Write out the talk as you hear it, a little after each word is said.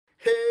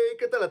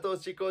¿Qué tal a todos,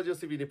 chicos? Yo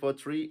soy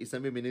Vinipotri y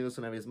sean bienvenidos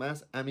una vez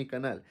más a mi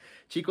canal.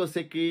 Chicos,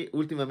 sé que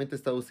últimamente he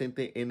estado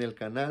ausente en el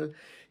canal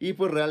y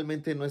pues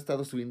realmente no he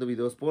estado subiendo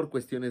videos por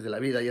cuestiones de la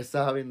vida, ya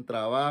saben,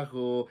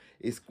 trabajo,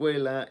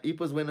 escuela. Y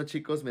pues bueno,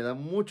 chicos, me da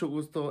mucho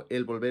gusto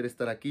el volver a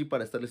estar aquí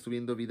para estarles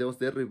subiendo videos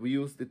de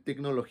reviews, de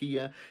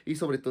tecnología y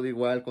sobre todo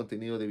igual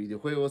contenido de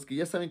videojuegos, que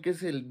ya saben que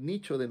es el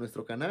nicho de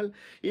nuestro canal.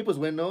 Y pues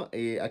bueno,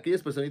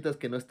 aquellas personitas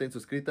que no estén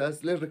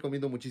suscritas, les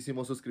recomiendo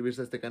muchísimo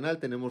suscribirse a este canal.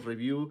 Tenemos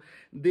review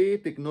de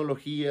tecnología,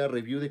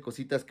 review de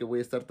cositas que voy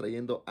a estar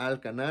trayendo al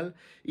canal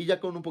y ya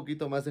con un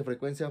poquito más de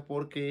frecuencia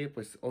porque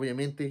pues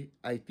obviamente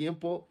hay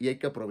tiempo y hay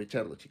que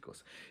aprovecharlo,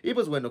 chicos. Y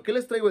pues bueno, ¿qué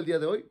les traigo el día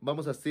de hoy?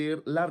 Vamos a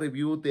hacer la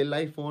review del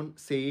iPhone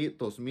SE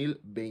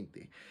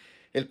 2020,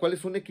 el cual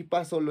es un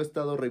equipazo. Lo he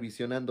estado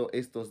revisionando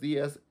estos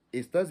días.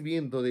 Estás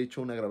viendo de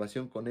hecho una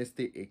grabación con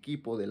este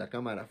equipo de la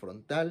cámara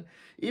frontal.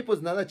 Y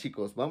pues nada,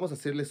 chicos, vamos a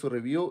hacerle su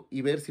review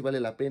y ver si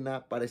vale la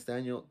pena para este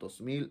año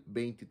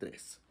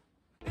 2023.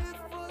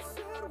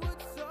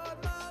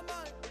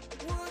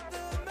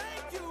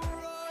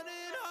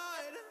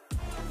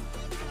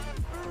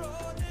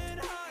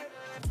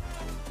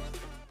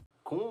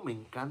 Cómo me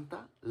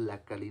encanta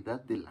la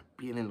calidad de la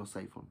piel en los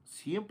iPhone.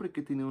 Siempre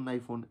que he tenido un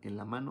iPhone en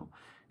la mano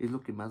es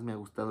lo que más me ha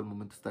gustado al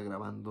momento de estar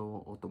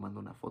grabando o tomando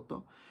una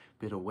foto.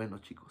 Pero bueno,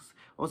 chicos,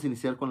 vamos a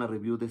iniciar con la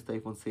review de este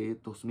iPhone SE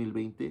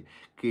 2020,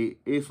 que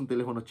es un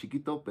teléfono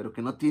chiquito, pero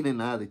que no tiene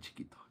nada de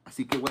chiquito.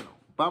 Así que bueno,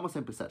 vamos a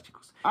empezar,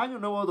 chicos. Año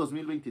nuevo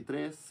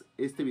 2023.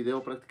 Este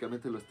video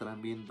prácticamente lo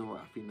estarán viendo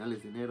a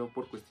finales de enero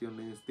por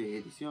cuestiones de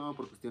edición,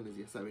 por cuestiones,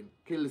 ya saben,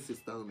 que les he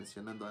estado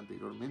mencionando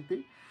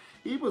anteriormente.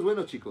 Y pues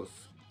bueno, chicos,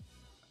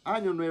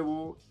 año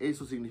nuevo,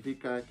 eso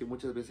significa que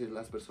muchas veces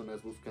las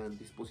personas buscan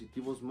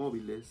dispositivos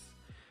móviles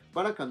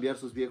para cambiar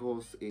sus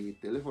viejos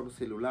teléfonos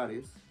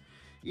celulares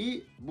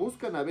y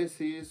buscan a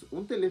veces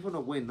un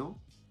teléfono bueno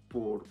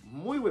por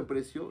muy buen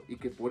precio y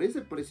que por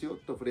ese precio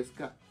te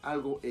ofrezca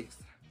algo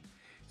extra.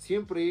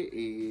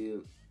 Siempre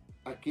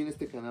aquí en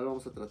este canal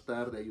vamos a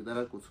tratar de ayudar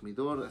al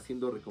consumidor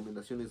haciendo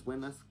recomendaciones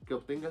buenas, que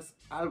obtengas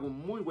algo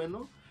muy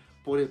bueno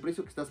por el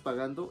precio que estás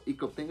pagando y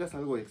que obtengas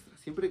algo extra.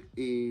 Siempre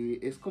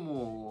es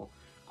como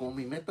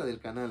mi meta del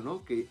canal,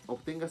 ¿no? Que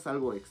obtengas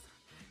algo extra.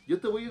 Yo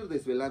te voy a ir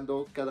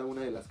desvelando cada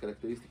una de las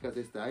características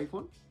de este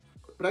iPhone.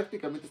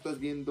 Prácticamente estás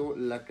viendo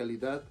la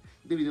calidad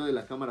de video de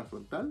la cámara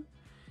frontal.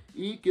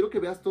 Y quiero que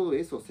veas todo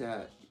eso, o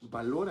sea,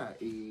 valora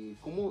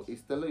cómo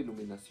está la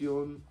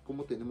iluminación,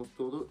 cómo tenemos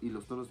todo y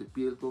los tonos de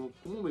piel,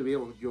 cómo me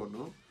veo yo,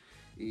 ¿no?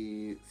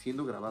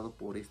 Siendo grabado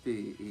por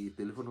este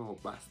teléfono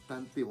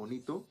bastante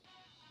bonito.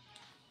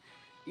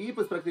 Y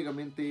pues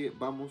prácticamente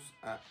vamos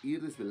a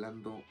ir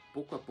desvelando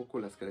poco a poco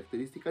las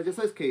características. Ya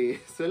sabes que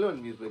suelo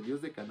en mis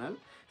reviews de canal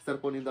estar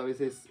poniendo a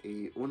veces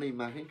una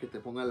imagen que te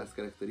ponga las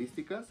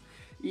características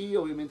y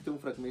obviamente un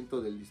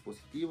fragmento del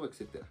dispositivo,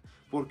 etcétera.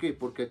 ¿Por qué?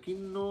 Porque aquí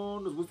no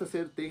nos gusta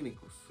ser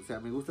técnicos. O sea,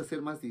 me gusta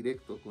ser más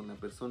directo con la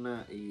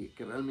persona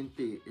que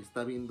realmente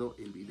está viendo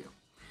el video.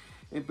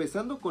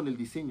 Empezando con el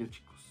diseño,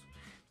 chicos.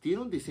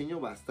 Tiene un diseño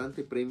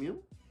bastante premium.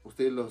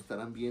 Ustedes lo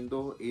estarán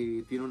viendo,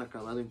 tiene un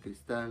acabado en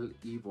cristal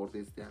y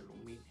bordes de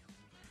aluminio,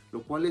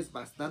 lo cual es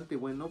bastante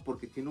bueno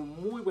porque tiene un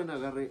muy buen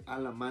agarre a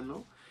la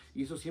mano.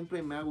 Y eso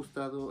siempre me ha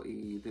gustado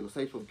de los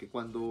iPhone, que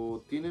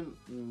cuando tienen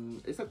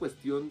esa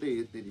cuestión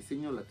de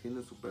diseño la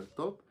tienen super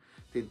top,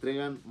 te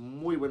entregan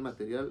muy buen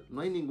material,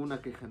 no hay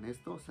ninguna queja en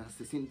esto, o sea,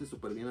 se siente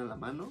súper bien a la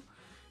mano.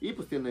 Y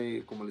pues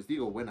tiene, como les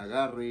digo, buen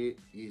agarre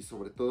y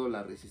sobre todo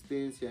la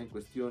resistencia en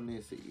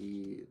cuestiones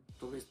y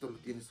todo esto lo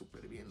tiene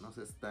súper bien, ¿no? O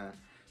sea,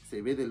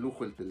 se ve de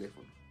lujo el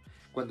teléfono.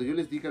 Cuando yo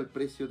les diga el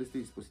precio de este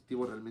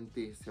dispositivo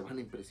realmente se van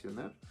a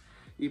impresionar.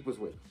 Y pues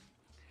bueno,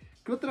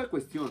 ¿qué otra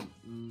cuestión?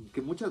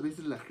 Que muchas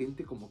veces la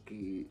gente como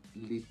que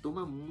le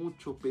toma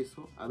mucho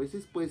peso, a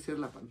veces puede ser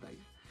la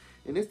pantalla.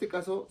 En este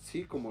caso,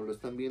 sí, como lo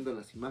están viendo en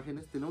las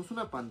imágenes, tenemos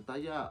una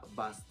pantalla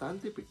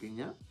bastante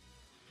pequeña.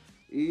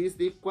 Es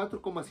de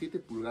 4,7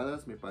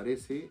 pulgadas me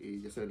parece,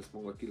 ya saben, les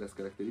pongo aquí las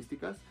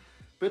características.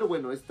 Pero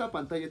bueno, esta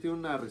pantalla tiene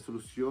una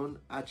resolución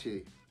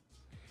HD.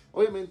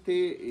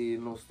 Obviamente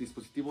en los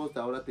dispositivos de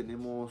ahora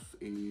tenemos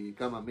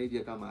gama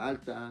media, gama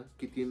alta,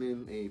 que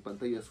tienen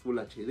pantallas Full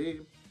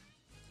HD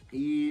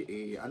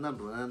y andan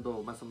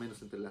rodando más o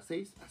menos entre las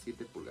 6 a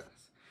 7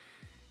 pulgadas.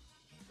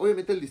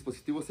 Obviamente el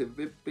dispositivo se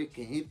ve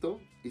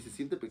pequeñito y se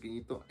siente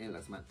pequeñito en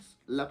las manos.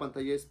 La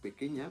pantalla es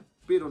pequeña,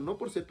 pero no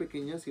por ser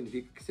pequeña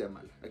significa que sea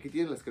mala. Aquí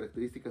tienen las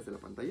características de la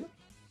pantalla.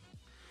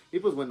 Y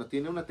pues bueno,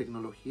 tiene una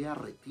tecnología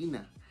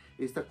retina,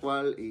 esta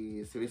cual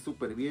se ve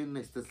súper bien.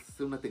 Esta es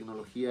una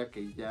tecnología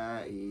que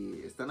ya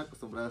están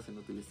acostumbradas en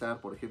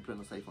utilizar, por ejemplo en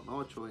los iPhone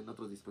 8, en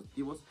otros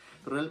dispositivos.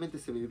 Realmente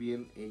se ve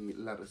bien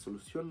la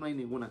resolución, no hay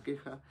ninguna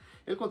queja.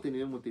 El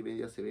contenido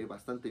multimedia se ve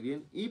bastante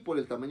bien y por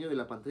el tamaño de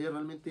la pantalla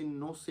realmente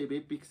no se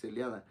ve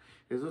pixeleada.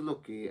 Eso es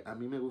lo que a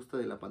mí me gusta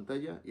de la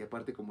pantalla. Y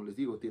aparte, como les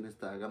digo, tiene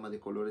esta gama de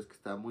colores que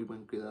está muy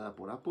bien cuidada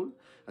por Apple,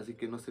 así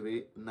que no se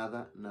ve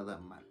nada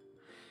mal.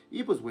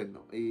 Y pues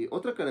bueno,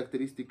 otra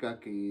característica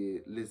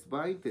que les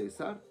va a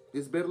interesar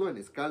es verlo en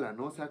escala,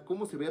 ¿no? O sea,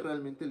 cómo se ve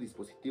realmente el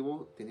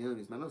dispositivo teniendo en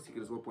mis manos. Así que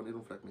les voy a poner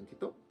un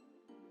fragmentito.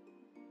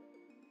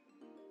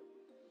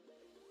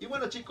 Y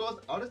bueno chicos,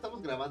 ahora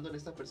estamos grabando en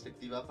esta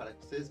perspectiva para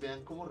que ustedes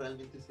vean cómo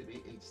realmente se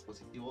ve el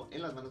dispositivo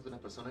en las manos de una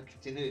persona que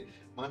tiene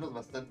manos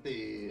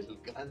bastante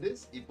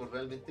grandes. Y pues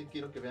realmente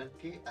quiero que vean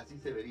que así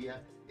se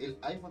vería el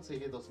iPhone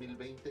SE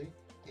 2020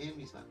 en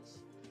mis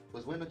manos.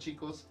 Pues bueno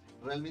chicos,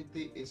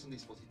 realmente es un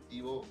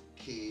dispositivo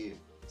que,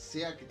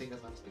 sea que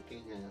tengas manos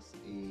pequeñas,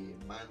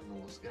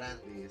 manos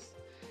grandes,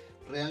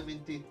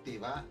 realmente te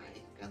va a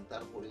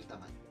encantar por el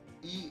tamaño.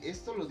 Y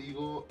esto lo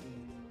digo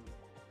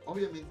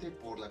obviamente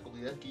por la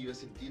comodidad que yo he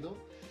sentido.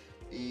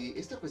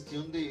 Esta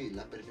cuestión de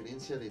la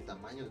preferencia de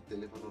tamaño de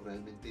teléfono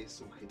realmente es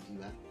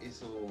subjetiva,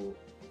 eso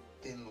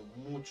tenlo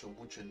mucho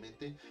en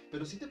mente,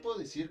 pero sí te puedo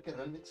decir que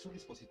realmente es un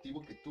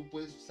dispositivo que tú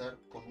puedes usar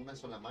con una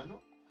sola mano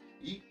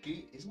y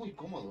que es muy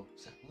cómodo, o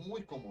sea,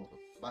 muy cómodo,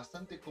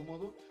 bastante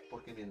cómodo,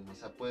 porque miren, o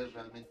sea, puedes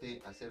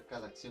realmente hacer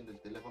cada acción del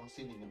teléfono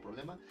sin ningún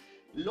problema.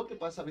 Lo que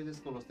pasa a veces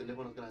con los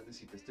teléfonos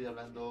grandes, y te estoy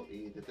hablando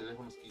de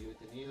teléfonos que yo he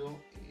tenido,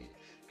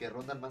 que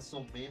rondan más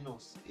o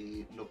menos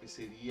lo que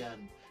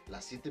serían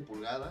las 7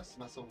 pulgadas,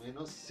 más o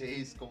menos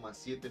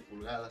 6,7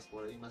 pulgadas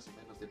por ahí más o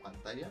menos de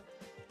pantalla.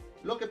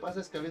 Lo que pasa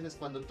es que a veces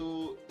cuando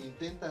tú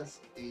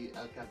intentas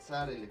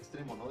alcanzar el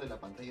extremo, ¿no?, de la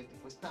pantalla, te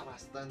cuesta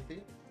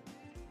bastante.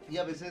 Y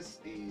a veces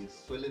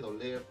suele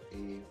doler,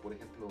 por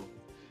ejemplo,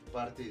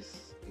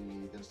 partes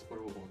de nuestro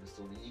cuerpo como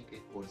nuestro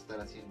meñique, por estar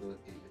haciendo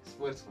el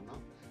esfuerzo, ¿no?,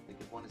 de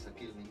que pones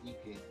aquí el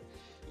meñique.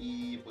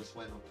 Y pues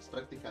bueno, pues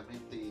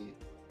prácticamente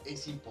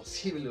es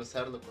imposible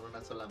usarlo con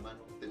una sola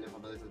mano, un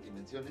teléfono de esas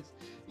dimensiones.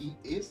 Y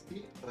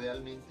este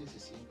realmente se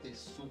siente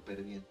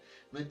súper bien.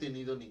 No he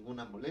tenido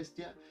ninguna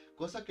molestia.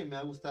 Cosa que me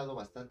ha gustado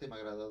bastante, me ha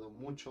agradado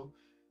mucho,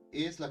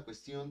 es la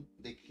cuestión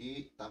de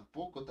que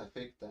tampoco te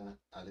afecta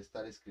al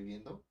estar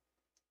escribiendo.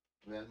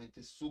 Realmente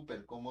es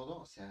súper cómodo,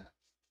 o sea,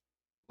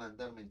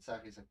 mandar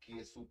mensajes aquí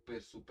es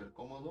súper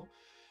cómodo.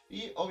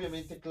 Y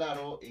obviamente,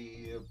 claro,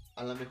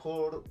 a lo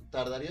mejor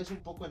tardarías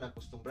un poco en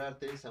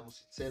acostumbrarte, seamos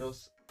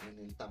sinceros, en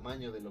el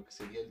tamaño de lo que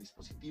sería el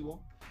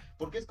dispositivo,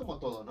 porque es como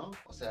todo, ¿no?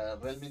 O sea,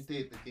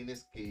 realmente te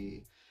tienes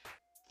que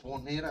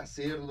poner a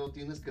hacerlo,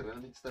 tienes que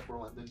realmente estar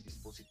probando el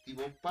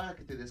dispositivo para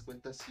que te des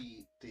cuenta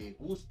si te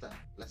gusta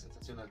la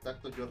sensación al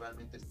tacto. Yo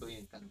realmente estoy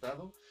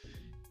encantado.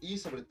 Y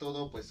sobre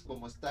todo, pues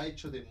como está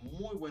hecho de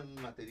muy buen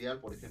material,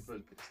 por ejemplo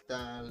el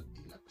cristal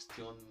y la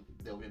cuestión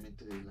de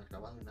obviamente del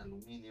acabado en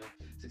aluminio,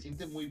 se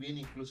siente muy bien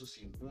incluso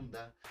sin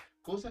funda,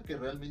 cosa que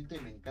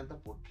realmente me encanta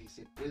porque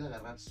se puede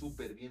agarrar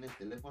súper bien el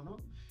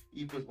teléfono.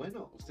 Y pues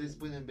bueno, ustedes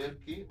pueden ver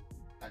que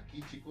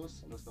aquí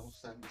chicos lo estamos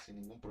usando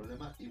sin ningún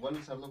problema. Igual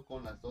usarlo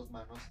con las dos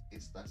manos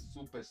está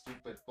súper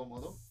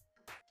cómodo.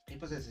 Y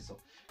pues es eso,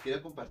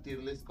 quería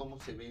compartirles cómo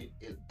se ve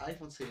el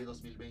iPhone SE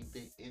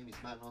 2020 en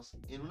mis manos,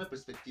 en una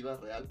perspectiva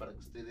real para que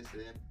ustedes se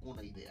den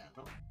una idea,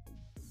 ¿no?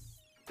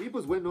 Y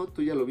pues bueno,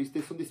 tú ya lo viste,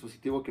 es un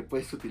dispositivo que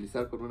puedes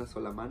utilizar con una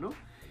sola mano.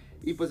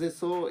 Y pues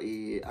eso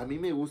a mí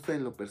me gusta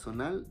en lo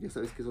personal, ya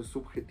sabes que eso es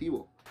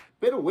subjetivo.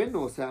 Pero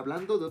bueno, o sea,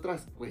 hablando de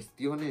otras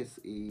cuestiones,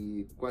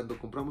 cuando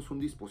compramos un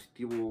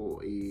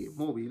dispositivo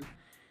móvil,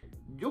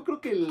 yo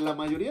creo que la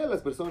mayoría de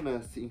las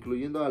personas,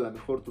 incluyendo a lo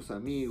mejor tus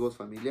amigos,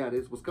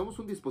 familiares, buscamos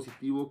un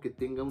dispositivo que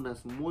tenga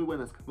unas muy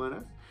buenas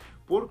cámaras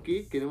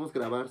porque queremos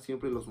grabar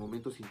siempre los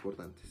momentos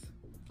importantes.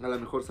 A lo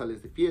mejor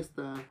sales de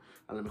fiesta,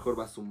 a lo mejor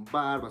vas a un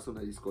bar, vas a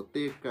una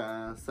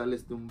discoteca,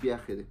 sales de un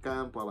viaje de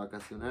campo a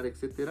vacacionar,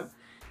 etc.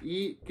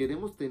 Y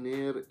queremos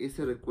tener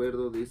ese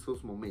recuerdo de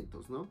esos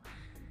momentos, ¿no?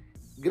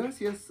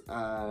 Gracias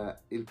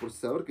al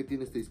procesador que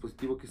tiene este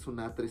dispositivo, que es un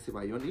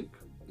A13 Bionic,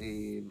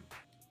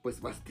 pues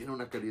tiene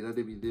una calidad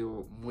de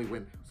video muy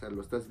buena. O sea,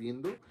 lo estás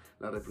viendo,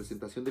 la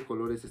representación de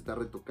colores está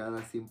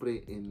retocada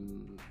siempre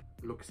en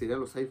lo que serían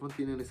los iPhone,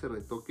 tienen ese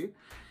retoque.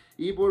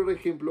 Y por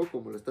ejemplo,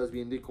 como lo estás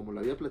viendo y como lo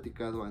había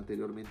platicado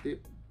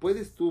anteriormente,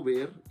 puedes tú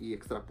ver y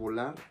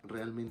extrapolar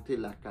realmente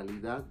la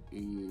calidad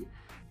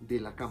de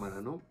la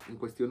cámara, ¿no?, en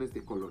cuestiones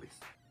de colores.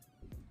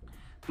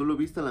 Tú lo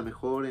viste a lo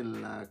mejor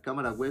en la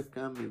cámara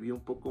webcam, me vi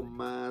un poco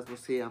más, no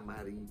sé,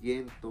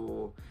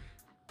 amarillento,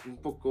 un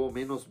poco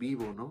menos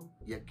vivo, ¿no?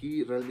 Y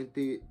aquí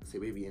realmente se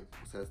ve bien,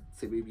 o sea,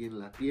 se ve bien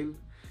la piel.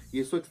 Y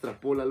eso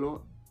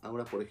extrapólalo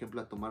ahora, por ejemplo,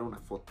 a tomar una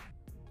foto.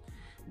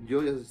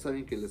 Yo ya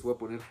saben que les voy a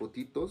poner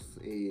fotitos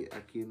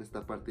aquí en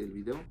esta parte del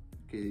video,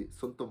 que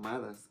son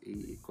tomadas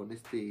con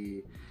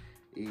este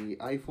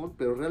iPhone,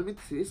 pero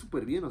realmente se ve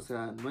súper bien, o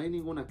sea, no hay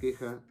ninguna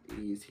queja.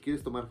 Y si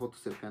quieres tomar fotos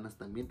cercanas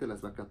también te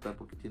las va a captar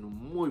porque tiene un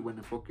muy buen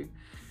enfoque.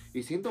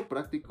 Y siendo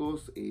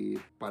prácticos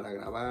para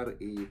grabar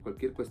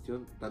cualquier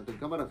cuestión, tanto en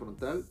cámara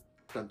frontal,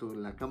 tanto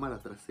en la cámara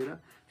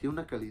trasera, tiene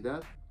una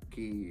calidad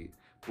que,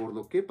 por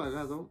lo que he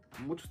pagado,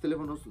 muchos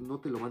teléfonos no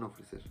te lo van a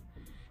ofrecer.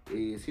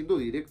 Siendo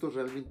directos,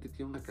 realmente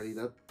tiene una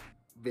calidad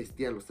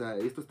bestial. O sea,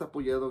 esto está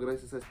apoyado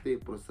gracias a este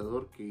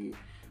procesador que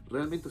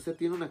realmente, o sea,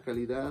 tiene una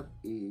calidad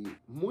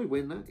muy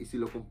buena. Y si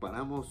lo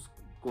comparamos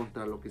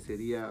contra lo que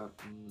sería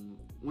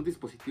un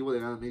dispositivo de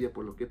gama media,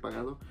 por lo que he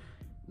pagado,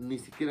 ni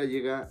siquiera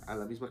llega a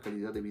la misma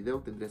calidad de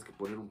video, tendrías que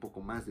poner un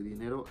poco más de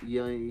dinero y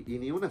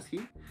ni aún así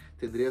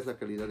tendrías la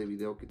calidad de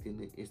video que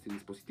tiene este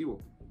dispositivo.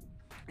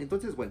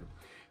 Entonces, bueno,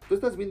 tú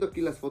estás viendo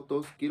aquí las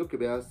fotos, quiero que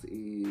veas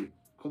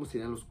cómo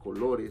serían los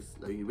colores,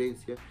 la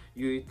vivencia,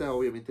 y ahorita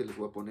obviamente les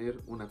voy a poner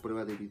una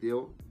prueba de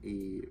video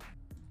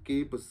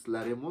que pues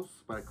la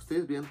haremos para que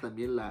ustedes vean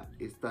también la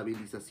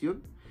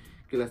estabilización,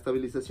 que la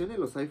estabilización en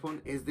los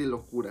iPhone es de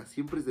locura,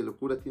 siempre es de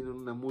locura, tienen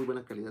una muy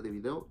buena calidad de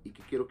video y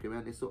que quiero que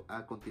vean eso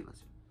a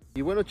continuación.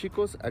 Y bueno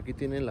chicos, aquí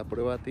tienen la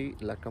prueba de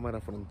la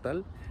cámara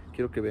frontal,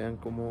 quiero que vean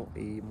cómo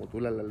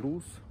modula la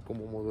luz,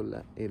 cómo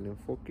modula el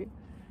enfoque.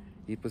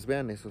 Y pues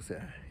vean eso, o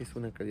sea, es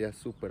una calidad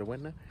súper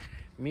buena.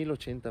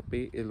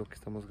 1080p es lo que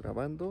estamos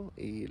grabando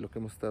y lo que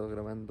hemos estado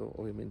grabando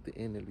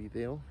obviamente en el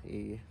video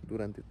y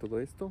durante todo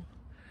esto.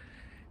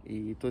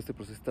 Y todo este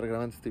proceso de estar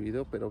grabando este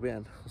video, pero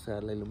vean, o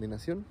sea, la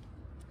iluminación,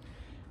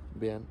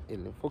 vean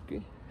el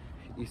enfoque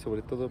y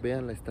sobre todo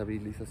vean la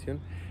estabilización,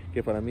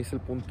 que para mí es el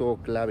punto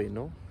clave,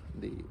 ¿no?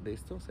 De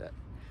esto, o sea,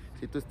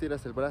 si tú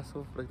estiras el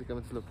brazo,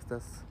 prácticamente es lo que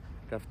estás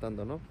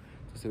captando, ¿no?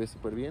 Entonces se ve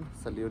súper bien.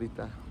 Salí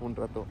ahorita un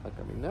rato a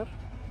caminar.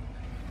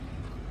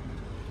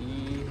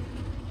 Y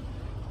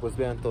pues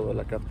vean toda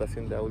la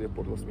captación de audio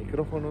por los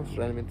micrófonos,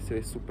 realmente se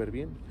ve súper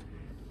bien.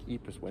 Y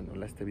pues bueno,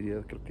 la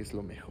estabilidad creo que es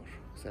lo mejor,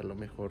 o sea, lo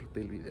mejor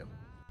del video.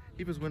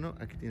 Y pues bueno,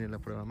 aquí tiene la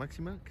prueba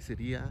máxima, que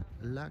sería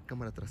la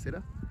cámara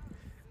trasera.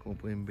 Como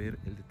pueden ver,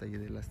 el detalle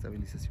de la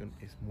estabilización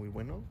es muy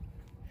bueno.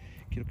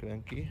 Quiero que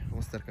vean que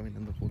vamos a estar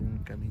caminando por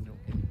un camino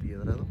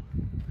empedrado.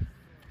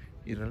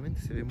 Y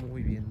realmente se ve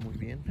muy bien, muy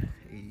bien.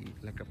 Y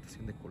la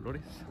captación de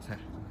colores, o sea,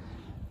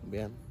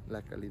 vean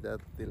la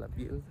calidad de la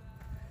piel.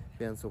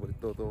 Vean sobre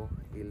todo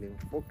el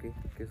enfoque,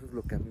 que eso es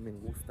lo que a mí me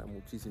gusta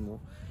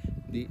muchísimo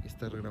de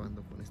estar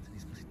grabando con este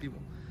dispositivo.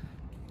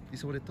 Y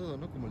sobre todo,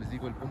 ¿no? Como les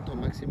digo, el punto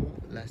máximo,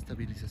 la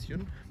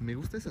estabilización. Me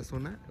gusta esa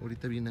zona.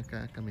 Ahorita viene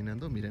acá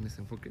caminando, miren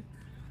ese enfoque.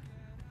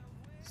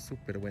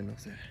 Súper bueno, o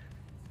sea.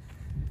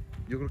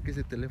 Yo creo que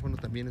ese teléfono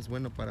también es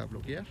bueno para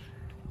bloguear.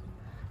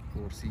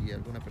 Por si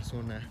alguna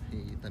persona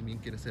también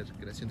quiere hacer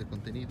creación de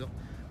contenido.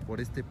 Por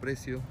este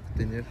precio,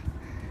 tener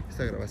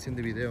esta grabación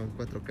de video en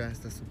 4K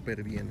está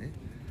súper bien, ¿eh?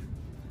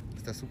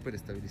 Está súper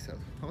estabilizado.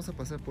 Vamos a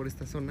pasar por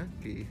esta zona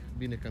que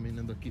vine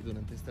caminando aquí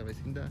durante esta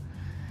vecindad.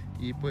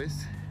 Y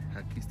pues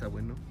aquí está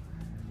bueno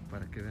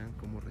para que vean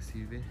cómo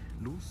recibe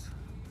luz,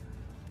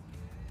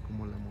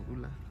 cómo la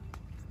modula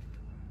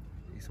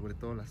y sobre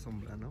todo la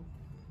sombra, ¿no?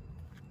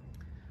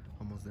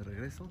 Vamos de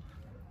regreso.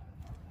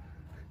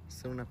 Vamos a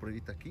hacer una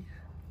pruebita aquí,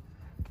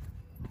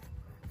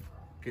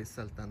 que es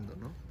saltando,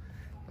 ¿no?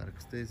 Para que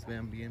ustedes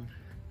vean bien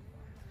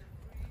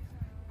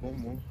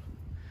cómo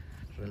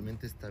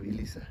realmente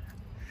estabiliza.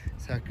 O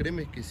sea,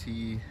 créeme que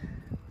si,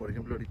 por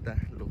ejemplo, ahorita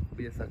lo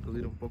voy a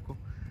sacudir un poco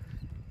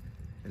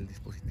el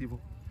dispositivo,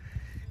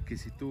 que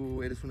si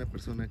tú eres una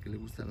persona que le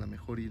gusta a lo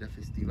mejor ir a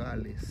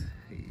festivales,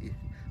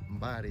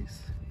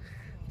 bares,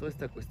 toda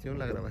esta cuestión,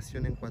 la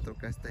grabación en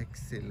 4K está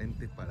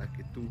excelente para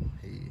que tú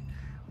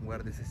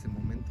guardes ese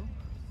momento.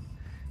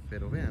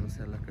 Pero vean, o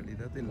sea, la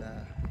calidad de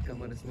la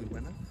cámara es muy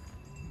buena.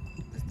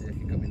 Estoy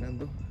aquí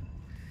caminando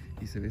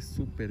y se ve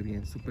súper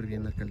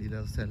bien la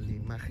calidad, o sea, la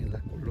imagen,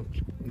 la color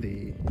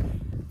de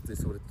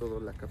sobre todo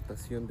la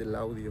captación del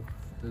audio.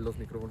 Los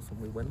micrófonos son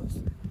muy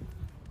buenos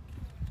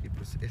y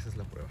pues esa es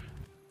la prueba.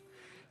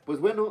 Pues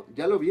bueno,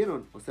 ya lo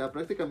vieron, o sea,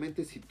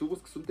 prácticamente si tú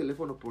buscas un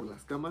teléfono por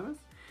las cámaras,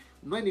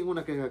 no hay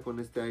ninguna queja con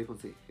este iPhone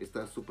 6.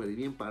 Está súper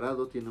bien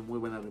parado, tiene muy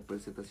buena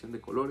representación de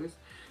colores.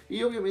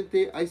 Y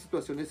obviamente hay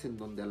situaciones en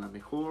donde a lo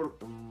mejor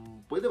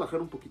puede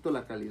bajar un poquito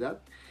la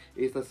calidad.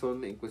 Estas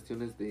son en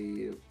cuestiones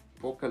de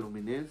poca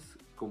luminez,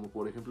 como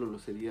por ejemplo lo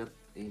sería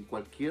en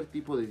cualquier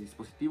tipo de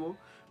dispositivo.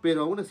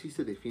 Pero aún así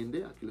se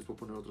defiende. Aquí les voy a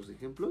poner otros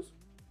ejemplos.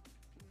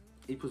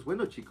 Y pues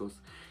bueno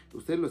chicos,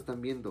 ustedes lo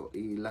están viendo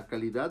y la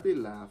calidad de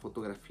la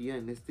fotografía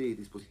en este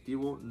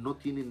dispositivo no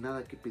tiene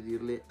nada que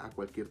pedirle a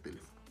cualquier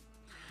teléfono.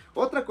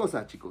 Otra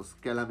cosa chicos,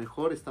 que a lo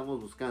mejor estamos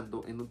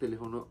buscando en un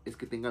teléfono es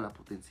que tenga la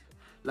potencia.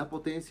 La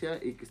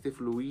potencia y que esté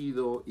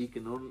fluido y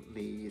que no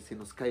se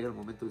nos caiga al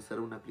momento de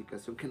usar una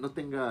aplicación, que no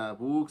tenga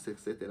bugs,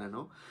 etcétera,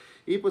 ¿no?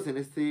 Y pues en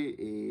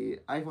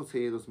este iPhone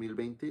SE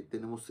 2020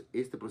 tenemos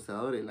este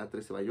procesador, el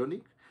A13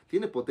 Bionic,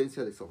 tiene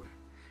potencia de sobra.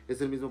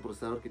 Es el mismo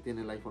procesador que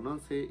tiene el iPhone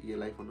 11 y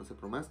el iPhone 11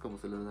 Pro Max, como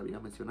se les había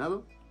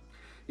mencionado.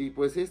 Y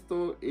pues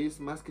esto es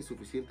más que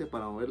suficiente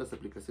para mover las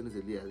aplicaciones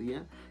del día a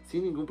día.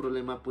 Sin ningún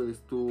problema puedes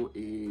tú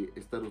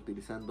estar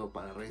utilizando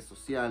para redes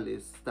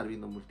sociales, estar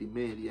viendo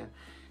multimedia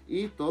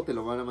y todo te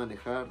lo van a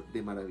manejar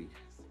de maravilla.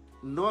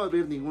 No va a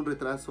haber ningún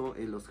retraso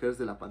en los hertz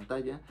de la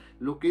pantalla,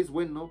 lo que es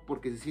bueno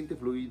porque se siente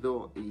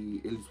fluido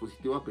y el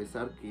dispositivo, a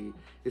pesar que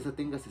esa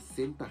tenga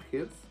 60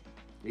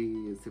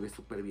 Hz, se ve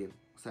súper bien.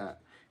 O sea,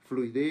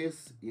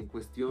 fluidez y en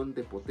cuestión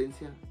de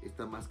potencia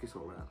está más que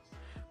sobrado.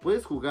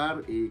 Puedes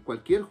jugar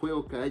cualquier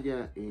juego que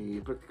haya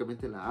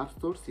prácticamente en la App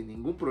Store sin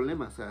ningún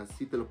problema, o sea,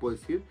 sí te lo puedo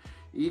decir,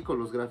 y con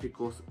los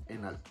gráficos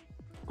en alto.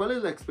 ¿Cuál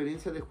es la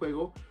experiencia de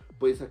juego?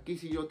 Pues aquí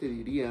sí yo te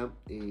diría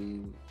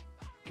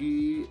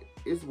que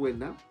es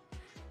buena,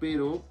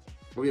 pero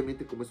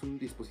obviamente como es un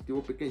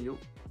dispositivo pequeño,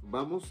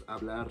 vamos a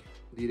hablar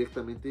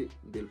directamente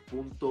del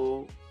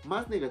punto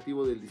más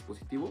negativo del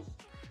dispositivo,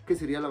 que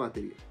sería la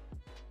batería.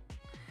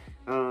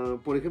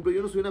 Por ejemplo,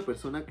 yo no soy una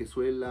persona que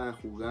suela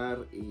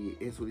jugar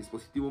en su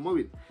dispositivo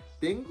móvil.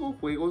 Tengo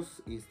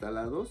juegos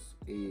instalados,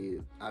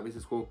 a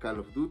veces juego Call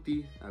of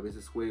Duty, a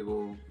veces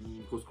juego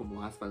juegos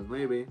como Asphalt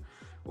 9,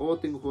 o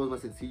tengo juegos más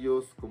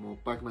sencillos como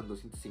Pac-Man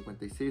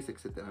 256,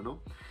 etcétera,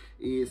 ¿no?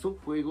 Son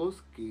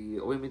juegos que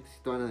obviamente sí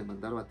te van a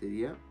demandar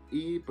batería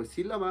y pues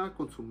sí la va a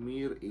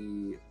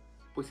consumir,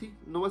 pues sí,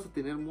 no vas a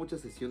tener mucha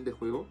sesión de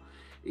juego.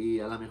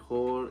 A lo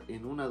mejor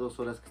en 1 o 2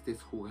 horas que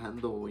estés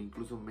jugando o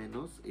incluso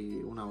menos,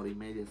 1 hora y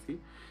media, ¿sí?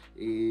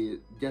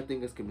 Ya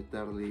tengas que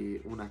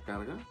meterle una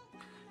carga.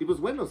 Y pues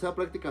bueno, o sea,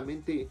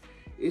 prácticamente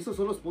esos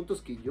son los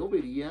puntos que yo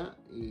vería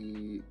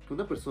que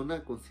una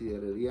persona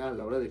consideraría a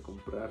la hora de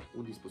comprar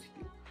un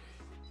dispositivo.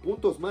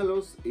 Puntos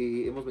malos,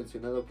 hemos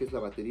mencionado que es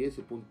la batería, es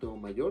el punto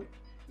mayor.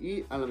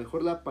 Y a lo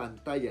mejor la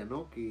pantalla,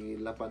 ¿no? Que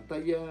la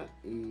pantalla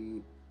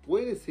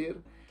puede ser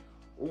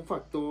un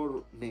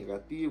factor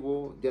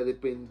negativo, ya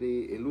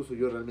depende el uso.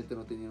 Yo realmente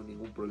no he tenido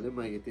ningún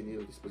problema y he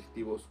tenido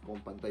dispositivos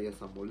con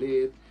pantallas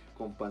AMOLED,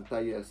 con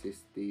pantallas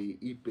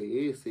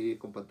IPS,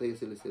 con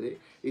pantallas LCD,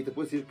 y te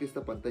puedo decir que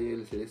esta pantalla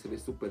LCD se ve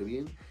súper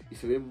bien y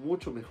se ve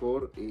mucho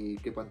mejor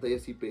que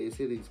pantallas IPS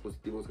de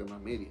dispositivos gama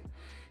media,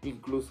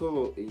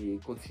 incluso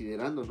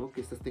considerando, ¿no?,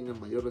 que estas tengan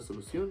mayor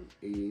resolución,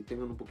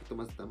 tengan un poquito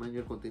más de tamaño,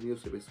 el contenido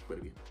se ve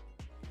súper bien.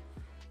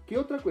 ¿Qué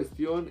otra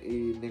cuestión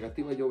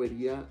negativa yo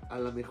vería? A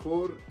lo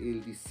mejor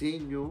el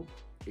diseño,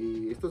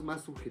 esto es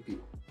más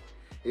subjetivo.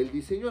 El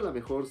diseño a lo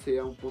mejor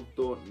sea un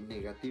punto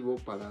negativo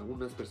para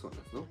algunas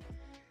personas, ¿no?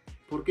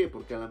 ¿Por qué?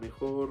 Porque a lo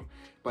mejor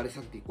parece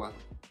anticuado.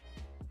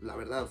 La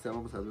verdad, o sea,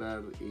 vamos a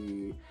hablar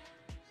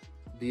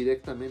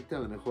directamente, a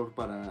lo mejor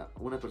para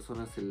una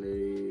persona se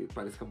le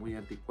parezca muy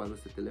anticuado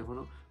este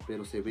teléfono,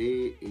 pero se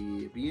ve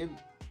bien,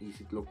 y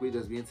si lo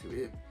cuidas bien se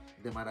ve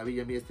de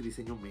maravilla. A mí este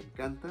diseño me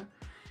encanta.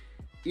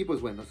 Y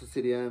pues bueno, eso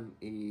serían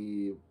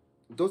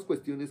dos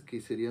cuestiones que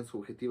serían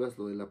subjetivas,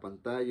 lo de la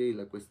pantalla y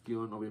la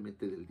cuestión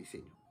obviamente del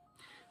diseño.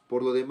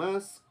 Por lo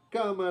demás,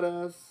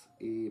 cámaras,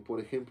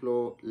 por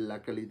ejemplo,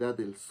 la calidad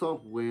del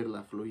software,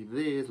 la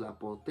fluidez, la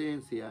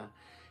potencia,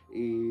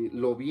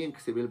 lo bien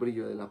que se ve el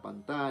brillo de la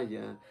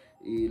pantalla,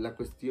 la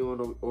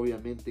cuestión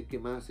obviamente, ¿qué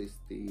más?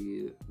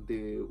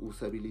 De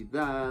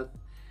usabilidad.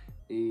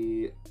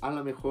 A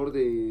lo mejor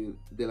de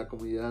la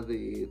comodidad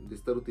de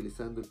estar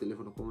utilizando el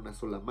teléfono con una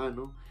sola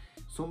mano.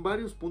 Son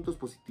varios puntos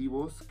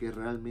positivos que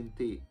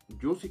realmente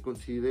yo sí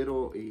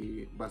considero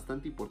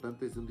bastante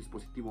importantes de un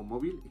dispositivo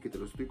móvil, y que te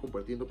lo estoy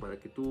compartiendo para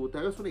que tú te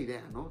hagas una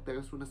idea, ¿no? Te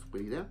hagas una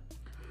super idea.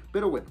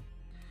 Pero bueno,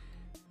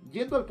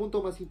 yendo al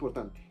punto más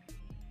importante,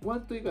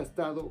 ¿cuánto he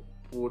gastado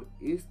por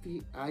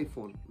este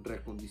iPhone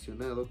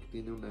reacondicionado que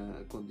tiene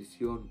una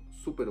condición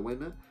súper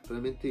buena?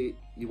 Realmente,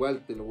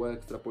 igual te lo voy a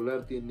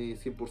extrapolar, tiene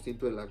 100%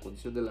 de la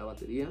condición de la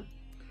batería.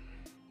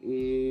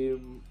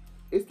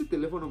 Este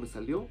teléfono me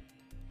salió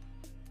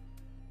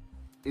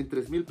en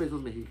 3,000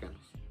 pesos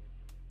mexicanos.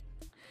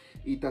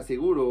 Y te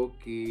aseguro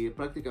que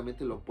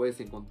prácticamente lo puedes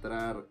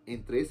encontrar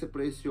entre ese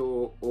precio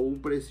o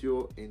un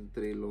precio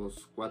entre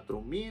los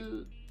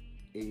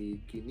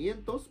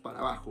 4,500 para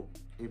abajo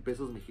en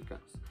pesos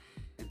mexicanos.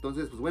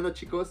 Entonces, pues bueno,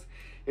 chicos,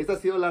 esta ha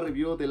sido la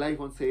review del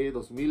iPhone CE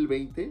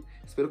 2020.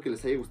 Espero que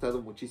les haya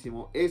gustado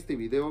muchísimo este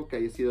video, que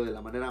haya sido de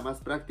la manera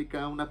más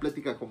práctica, una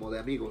plática como de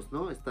amigos,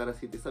 ¿no? Estar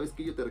así de, ¿sabes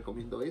qué? Yo te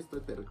recomiendo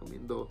esto, te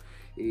recomiendo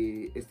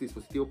este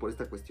dispositivo por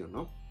esta cuestión,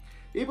 ¿no?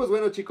 Y pues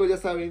bueno, chicos, ya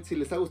saben, si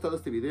les ha gustado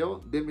este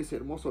video, denme ese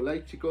hermoso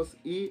like, chicos,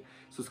 y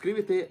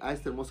suscríbete a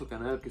este hermoso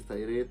canal, que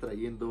estaré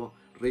trayendo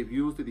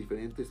reviews de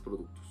diferentes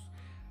productos.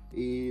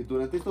 Y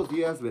durante estos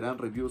días verán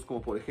reviews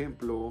como, por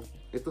ejemplo,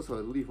 estos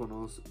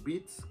audífonos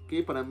Beats,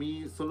 que para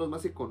mí son los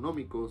más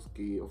económicos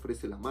que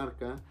ofrece la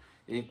marca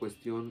en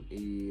cuestión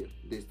de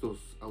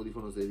estos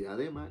audífonos de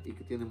diadema, y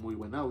que tienen muy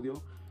buen audio.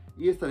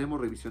 Y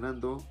estaremos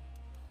revisionando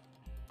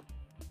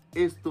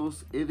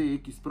estos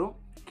EDX Pro,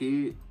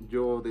 que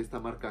yo de esta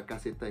marca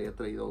KZ he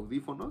traído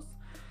audífonos,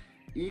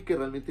 y que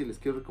realmente les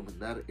quiero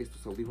recomendar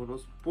estos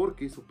audífonos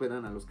porque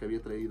superan a los que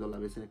había traído a la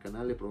vez en el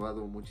canal. He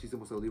probado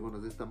muchísimos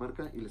audífonos de esta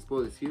marca y les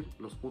puedo decir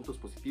los puntos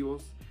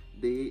positivos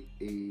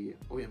de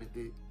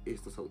obviamente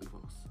estos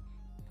audífonos.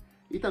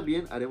 Y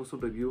también haremos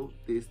un review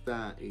de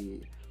esta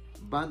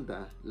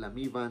banda, la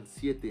Mi Band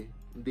 7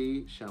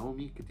 de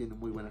Xiaomi, que tiene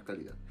muy buena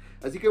calidad.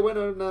 Así que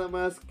bueno, nada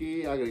más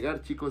que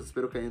agregar, chicos.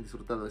 Espero que hayan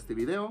disfrutado de este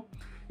video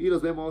y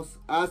nos vemos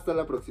hasta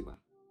la próxima.